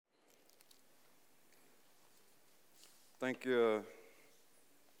Thank you,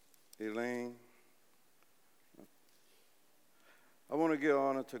 Elaine. I want to give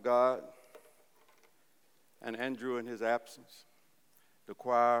honor to God and Andrew in his absence, the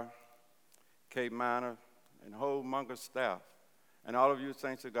choir, Kate Minor, and the whole Munger staff, and all of you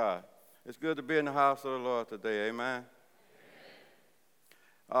saints of God. It's good to be in the house of the Lord today, amen?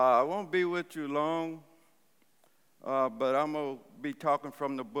 I won't be with you long, but I'm going to be talking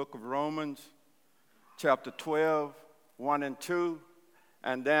from the book of Romans, chapter 12, 1 and 2,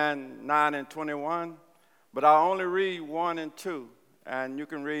 and then 9 and 21. But I only read 1 and 2, and you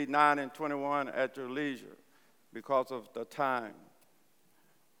can read 9 and 21 at your leisure because of the time.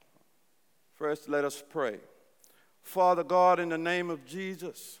 First, let us pray. Father God, in the name of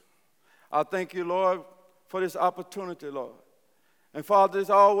Jesus, I thank you, Lord, for this opportunity, Lord. And Father,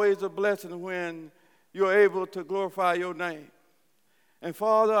 it's always a blessing when you're able to glorify your name. And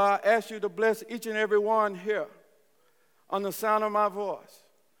Father, I ask you to bless each and every one here on the sound of my voice.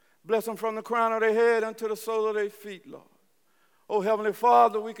 Bless them from the crown of their head unto the sole of their feet, Lord. Oh, Heavenly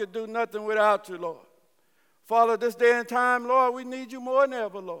Father, we could do nothing without you, Lord. Father, this day and time, Lord, we need you more than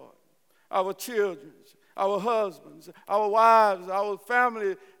ever, Lord. Our children, our husbands, our wives, our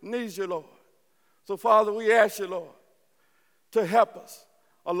family needs you, Lord. So, Father, we ask you, Lord, to help us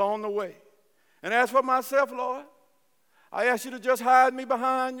along the way. And as for myself, Lord, I ask you to just hide me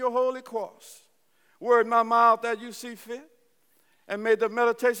behind your holy cross. Word my mouth that you see fit, and may the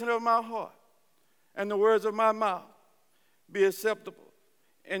meditation of my heart and the words of my mouth be acceptable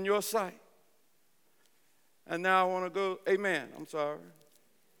in your sight. And now I want to go, amen, I'm sorry.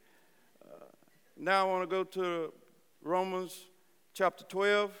 Now I want to go to Romans chapter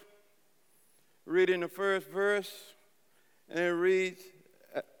 12, reading the first verse, and it reads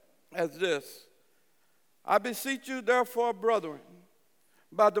as this. I beseech you, therefore, brethren,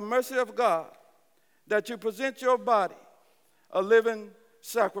 by the mercy of God, that you present your body a living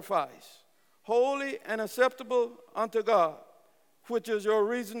sacrifice, holy and acceptable unto God, which is your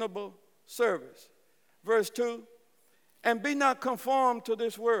reasonable service. Verse 2, and be not conformed to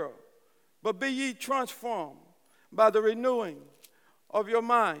this world, but be ye transformed by the renewing of your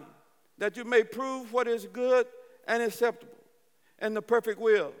mind, that you may prove what is good and acceptable and the perfect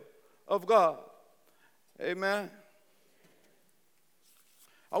will of God. Amen.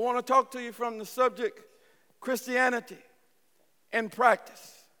 I want to talk to you from the subject, Christianity in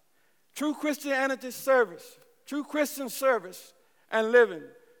practice. True Christianity service, true Christian service and living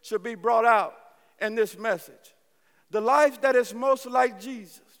should be brought out in this message. The life that is most like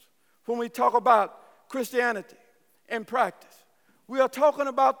Jesus, when we talk about Christianity in practice, we are talking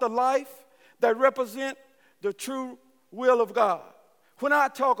about the life that represents the true will of God. When I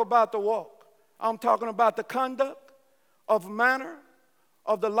talk about the walk, I'm talking about the conduct of manner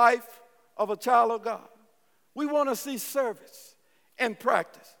of the life of a child of God. We want to see service in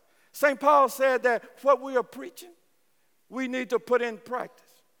practice. St. Paul said that what we are preaching, we need to put in practice.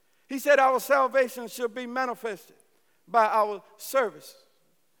 He said our salvation should be manifested by our service.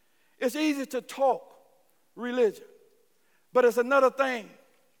 It's easy to talk religion, but it's another thing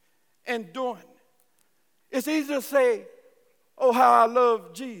in doing. It's easy to say, oh, how I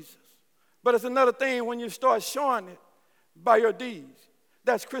love Jesus, but it's another thing when you start showing it by your deeds.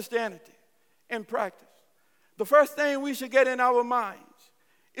 That's Christianity in practice. The first thing we should get in our minds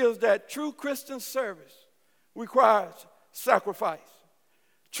is that true Christian service requires sacrifice.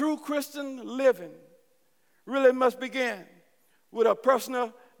 True Christian living really must begin with a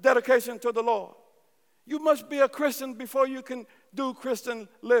personal dedication to the Lord. You must be a Christian before you can do Christian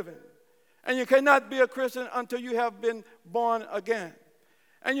living. And you cannot be a Christian until you have been born again.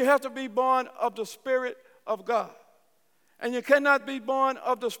 And you have to be born of the Spirit of God. And you cannot be born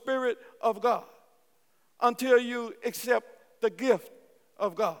of the Spirit of God until you accept the gift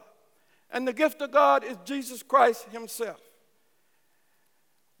of God. And the gift of God is Jesus Christ himself.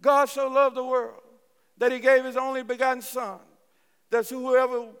 God so loved the world that he gave his only begotten Son, that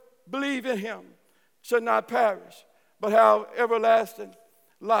whoever believes in him should not perish, but have everlasting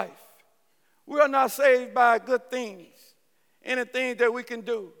life. We are not saved by good things, anything that we can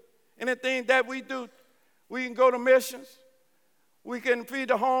do. Anything that we do, we can go to missions, we can feed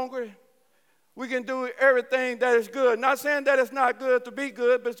the hungry, we can do everything that is good. Not saying that it's not good to be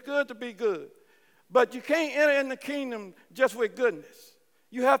good, but it's good to be good. But you can't enter in the kingdom just with goodness.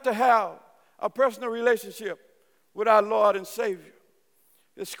 You have to have a personal relationship with our Lord and Savior.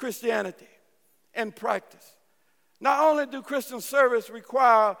 It's Christianity in practice. Not only do Christian service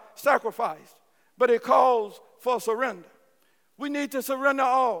require sacrifice, but it calls for surrender. We need to surrender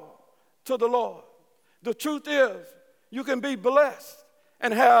all to the Lord. The truth is, you can be blessed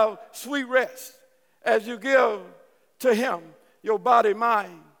and have sweet rest as you give to him your body,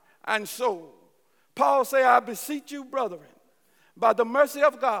 mind, and soul. Paul say, I beseech you, brethren, by the mercy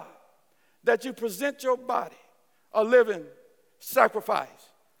of God, that you present your body a living sacrifice,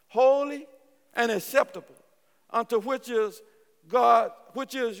 holy and acceptable, unto which is God,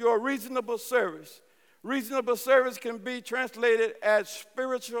 which is your reasonable service. Reasonable service can be translated as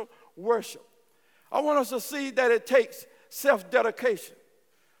spiritual worship. I want us to see that it takes self-dedication.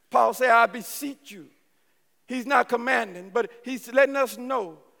 Paul said, I beseech you. He's not commanding, but he's letting us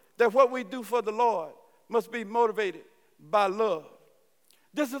know that what we do for the Lord must be motivated by love.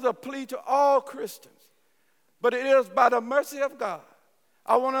 This is a plea to all Christians, but it is by the mercy of God.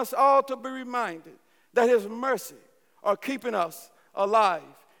 I want us all to be reminded that his mercy are keeping us alive,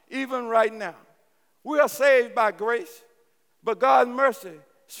 even right now. We are saved by grace, but God's mercy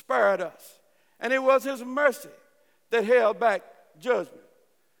spared us. And it was his mercy that held back judgment.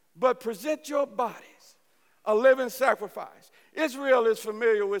 But present your bodies a living sacrifice. Israel is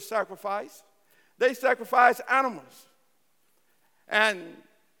familiar with sacrifice. They sacrifice animals. And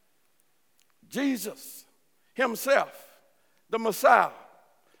Jesus himself, the Messiah,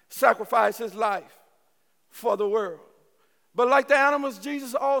 sacrificed his life for the world. But like the animals,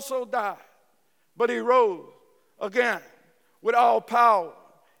 Jesus also died. But he rose again with all power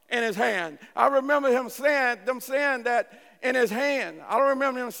in his hand. I remember them saying that in his hand. I don't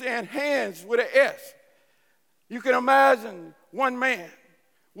remember him saying hands with an S. You can imagine one man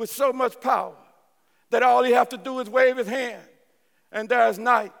with so much power that all he have to do is wave his hand, and there's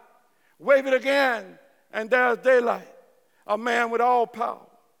night. Wave it again, and there's daylight. A man with all power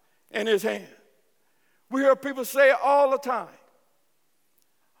in his hand. We hear people say all the time,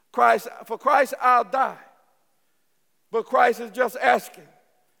 for Christ I'll die. But Christ is just asking,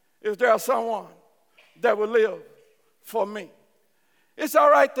 is there someone that will live for me? It's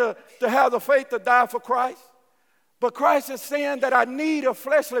all right to have the faith to die for Christ, but Christ is saying that I need a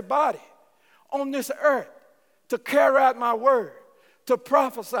fleshly body on this earth to carry out my word, to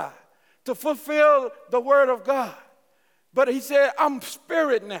prophesy, to fulfill the word of God. But he said, I'm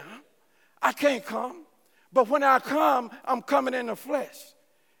spirit now. I can't come. But when I come, I'm coming in the flesh.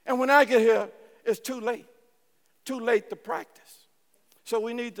 And when I get here, it's too late. Too late to practice. So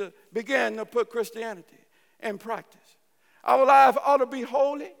we need to begin to put Christianity in practice. Our life ought to be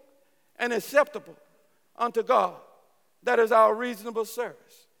holy and acceptable unto God. That is our reasonable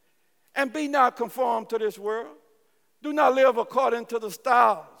service. And be not conformed to this world. Do not live according to the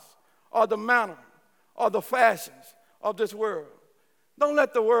styles or the manner or the fashions of this world. Don't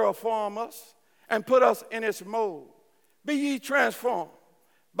let the world form us and put us in its mold. Be ye transformed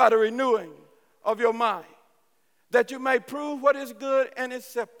by the renewing of your mind, that you may prove what is good and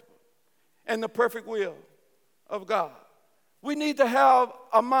acceptable and the perfect will of God. We need to have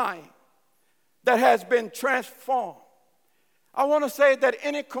a mind that has been transformed. I want to say that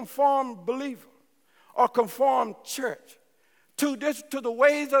any conformed believer or conformed church to the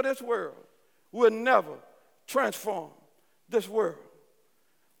ways of this world will never transform this world.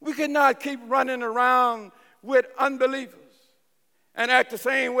 We cannot keep running around with unbelievers and act the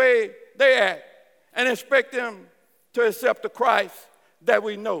same way they act and expect them to accept the Christ that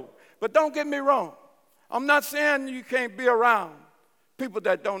we know. But don't get me wrong. I'm not saying you can't be around people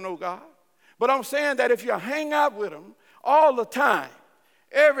that don't know God. But I'm saying that if you hang out with them all the time,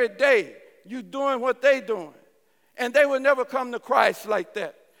 every day, you're doing what they're doing. And they will never come to Christ like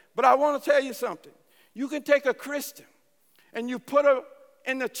that. But I want to tell you something. You can take a Christian and you put her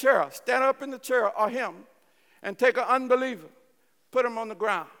in the chair, stand up in the chair or him, and take an unbeliever, put him on the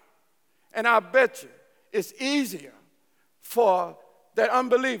ground. And I bet you it's easier for that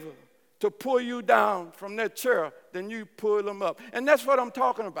unbeliever to pull you down from that chair than you pull them up. And that's what I'm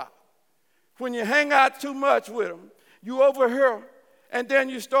talking about. When you hang out too much with them, you overhear, and then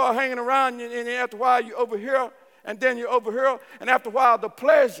you start hanging around, and after a while you overhear, and then you overhear, and after a while the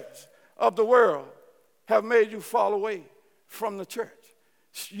pleasures of the world have made you fall away from the church.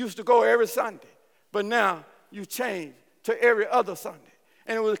 You used to go every Sunday, but now you change to every other Sunday.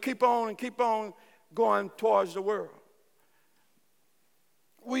 And it will keep on going towards the world.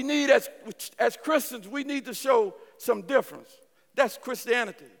 We need, as Christians, we need to show some difference. That's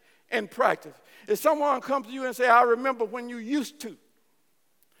Christianity in practice. If someone comes to you and say, I remember when you used to,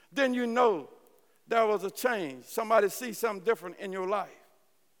 then you know there was a change. Somebody sees something different in your life.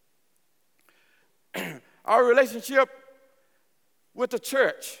 Our relationship with the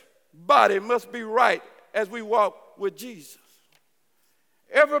church body must be right as we walk with Jesus.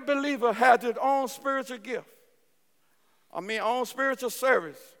 Every believer has his own spiritual gift. Own spiritual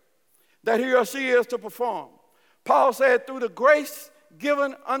service that he or she is to perform. Paul said, through the grace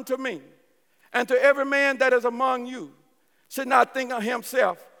given unto me, And to every man that is among you should not think of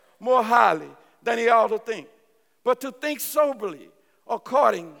himself more highly than he ought to think, but to think soberly,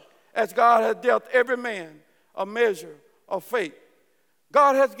 according as God has dealt every man a measure of faith.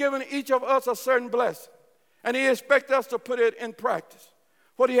 God has given each of us a certain blessing, and he expects us to put it in practice,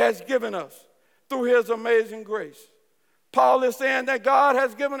 what he has given us through his amazing grace. Paul is saying that God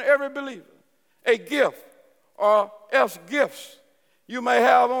has given every believer a gift, or else gifts. You may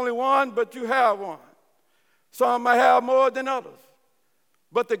have only one, but you have one. Some may have more than others.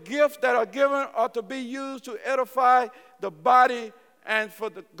 But the gifts that are given are to be used to edify the body and for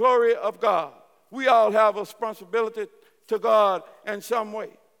the glory of God. We all have a responsibility to God in some way.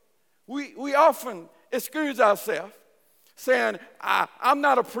 We often excuse ourselves saying, I'm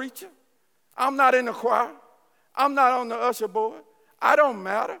not a preacher. I'm not in the choir. I'm not on the usher board. I don't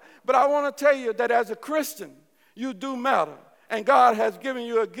matter. But I want to tell you that as a Christian, you do matter. And God has given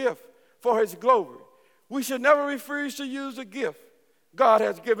you a gift for his glory. We should never refuse to use a gift God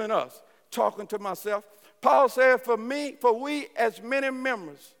has given us. Talking to myself, Paul said, for we as many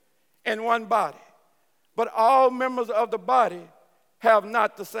members in one body, but all members of the body have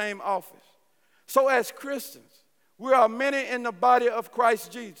not the same office. So as Christians, we are many in the body of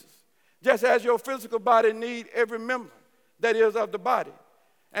Christ Jesus, just as your physical body needs every member that is of the body.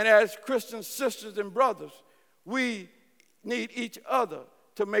 And as Christian sisters and brothers, we need each other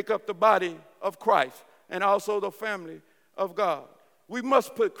to make up the body of Christ and also the family of God. We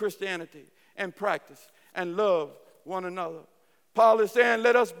must put Christianity in practice and love one another. Paul is saying,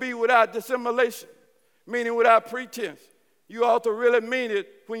 let us be without dissimulation, meaning without pretense. You ought to really mean it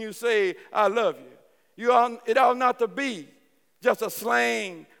when you say, I love you. It ought not to be just a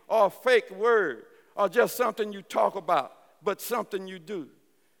slang or a fake word or just something you talk about, but something you do.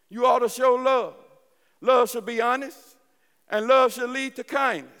 You ought to show love. Love should be honest, and love should lead to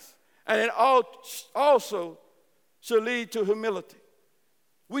kindness, and it also should lead to humility.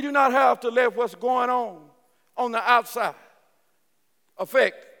 We do not have to let what's going on the outside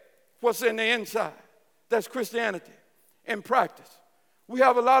affect what's in the inside. That's Christianity in practice. We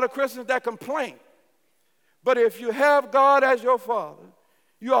have a lot of Christians that complain, but if you have God as your Father,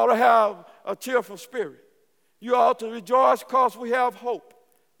 you ought to have a cheerful spirit. You ought to rejoice because we have hope.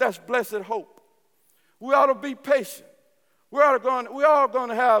 That's blessed hope. We ought to be patient. We are going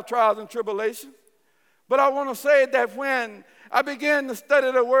to have trials and tribulations. But I want to say that when I began to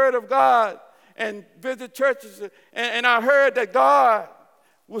study the Word of God and visit churches, and I heard that God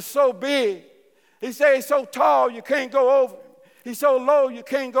was so big. He said he's so tall you can't go over him. He's so low you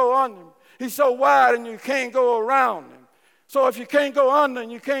can't go under him. He's so wide and you can't go around him. So if you can't go under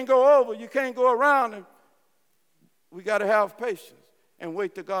and you can't go over, you can't go around him, we got to have patience and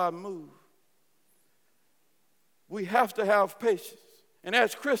wait till God moves. We have to have patience. And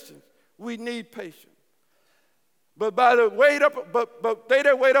as Christians, we need patience. But they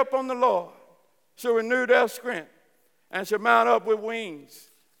that wait up on the Lord shall renew their strength and shall mount up with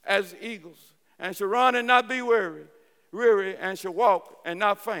wings as eagles and shall run and not be weary and shall walk and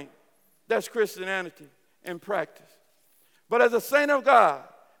not faint. That's Christianity in practice. But as a saint of God,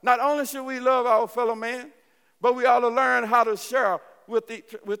 not only should we love our fellow man, but we ought to learn how to share with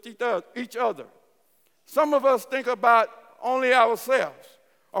each other. Some of us think about only ourselves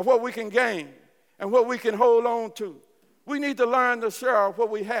or what we can gain and what we can hold on to. We need to learn to share what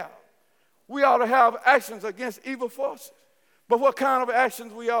we have. We ought to have actions against evil forces. But what kind of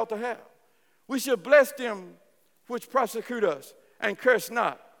actions we ought to have? We should bless them which persecute us and curse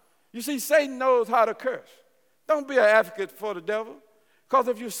not. You see, Satan knows how to curse. Don't be an advocate for the devil, because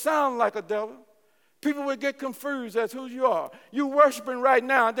if you sound like a devil, people will get confused as who you are. You're worshiping right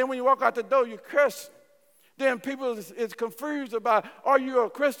now, and then when you walk out the door, you curse. Then people is confused about, are you a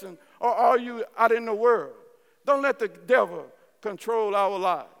Christian or are you out in the world? Don't let the devil control our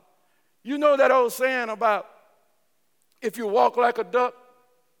lives. You know that old saying about if you walk like a duck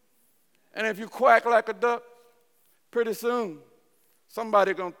and if you quack like a duck, pretty soon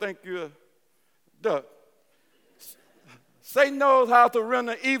somebody's going to think you're a duck. Satan knows how to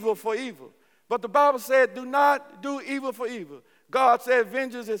render evil for evil. But the Bible said, do not do evil for evil. God said,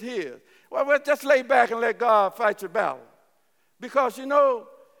 vengeance is his. Well, just lay back and let God fight your battle. Because, you know,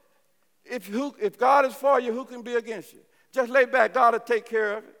 if God is for you, who can be against you? Just lay back. God will take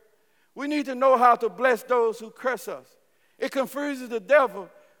care of it. We need to know how to bless those who curse us. It confuses the devil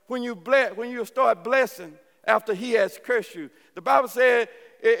when you start blessing after he has cursed you. The Bible said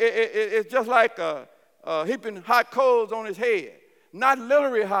it's just like heaping hot coals on his head. Not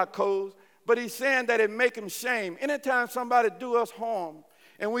literally hot coals, but he's saying that it make him shame. Anytime somebody do us harm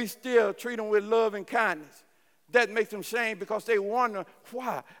and we still treat them with love and kindness, that makes them shame because they wonder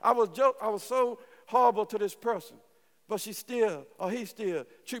why. I was so horrible to this person, but she still, or he still,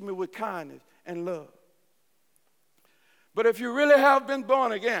 treat me with kindness and love. But if you really have been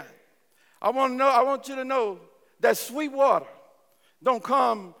born again, I want you to know that sweet water don't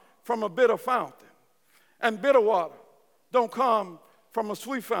come from a bitter fountain, and bitter water don't come from a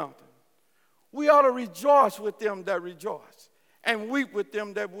sweet fountain. We ought to rejoice with them that rejoice and weep with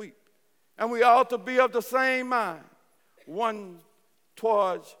them that weep. And we ought to be of the same mind, one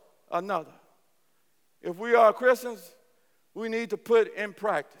towards another. If we are Christians, we need to put in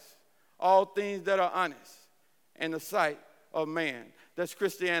practice all things that are honest in the sight of man. That's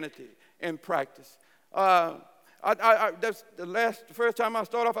Christianity in practice. That's the first time I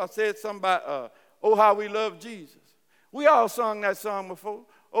started off, I said something about, oh, how we love Jesus. We all sung that song before,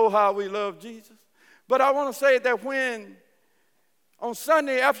 oh, how we love Jesus. But I want to say that when, on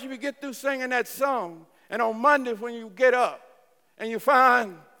Sunday, after you get through singing that song, and on Monday when you get up and you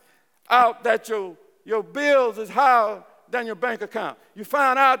find out that your bills is higher than your bank account, you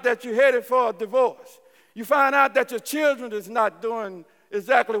find out that you're headed for a divorce, you find out that your children is not doing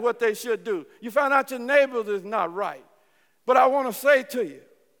exactly what they should do, you find out your neighbors is not right. But I want to say to you,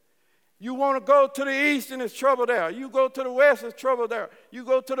 you want to go to the east and there's trouble there. You go to the west, there's trouble there. You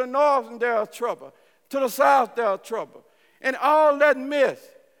go to the north and there's trouble. To the south, there's trouble. And all that mess,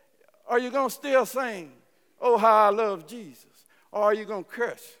 are you going to still sing, oh, how I love Jesus? Or are you going to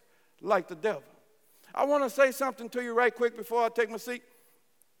curse like the devil? I want to say something to you right quick before I take my seat.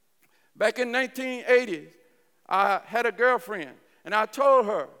 Back in 1980, I had a girlfriend, and I told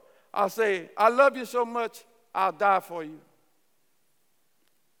her, I say, I love you so much, I'll die for you.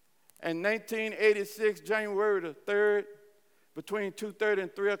 In 1986, January the 3rd, between 2:30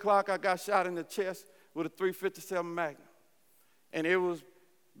 and 3 o'clock, I got shot in the chest with a .357 Magnum. And it was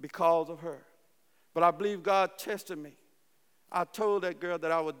because of her. But I believe God tested me. I told that girl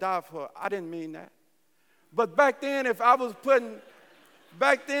that I would die for her. I didn't mean that. But back then, if I was putting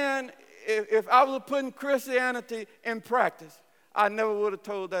Christianity in practice, I never would have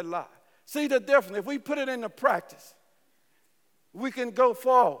told that lie. See the difference? If we put it into practice, we can go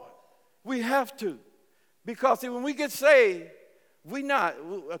forward. We have to. Because see, when we get saved,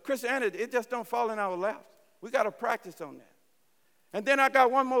 Christianity, it just don't fall in our laps. We got to practice on that. And then I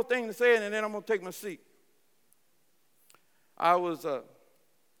got one more thing to say, and then I'm going to take my seat.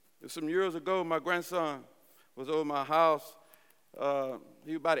 Some years ago, my grandson was over my house. He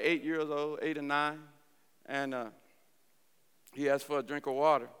was about 8 years old, 8 or 9, and he asked for a drink of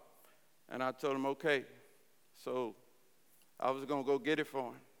water. And I told him, okay. So I was going to go get it for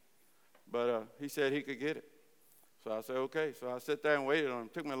him. But he said he could get it. So I said, okay. So I sat there and waited on him.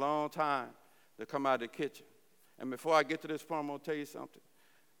 It took me a long time to come out of the kitchen. And before I get to this point, I'm going to tell you something.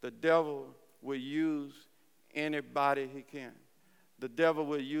 The devil will use anybody he can. The devil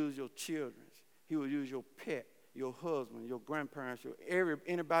will use your children. He will use your pet, your husband, your grandparents,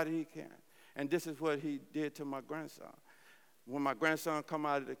 anybody he can. And this is what he did to my grandson. When my grandson come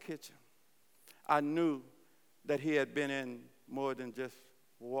out of the kitchen, I knew that he had been in more than just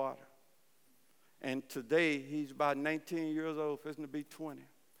water. And today, he's about 19 years old, fixing to be 20.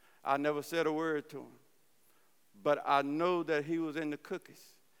 I never said a word to him. But I know that he was in the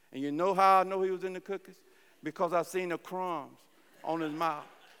cookies. And you know how I know he was in the cookies? Because I seen the crumbs on his mouth.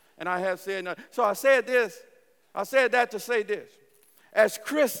 And I have said nothing. So I said that to say this. As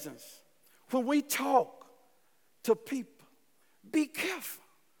Christians, when we talk to people, be careful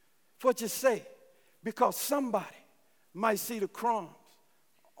what you say, because somebody might see the crumbs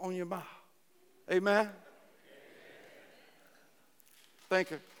on your mouth. Amen?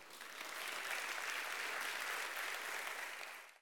 Thank you.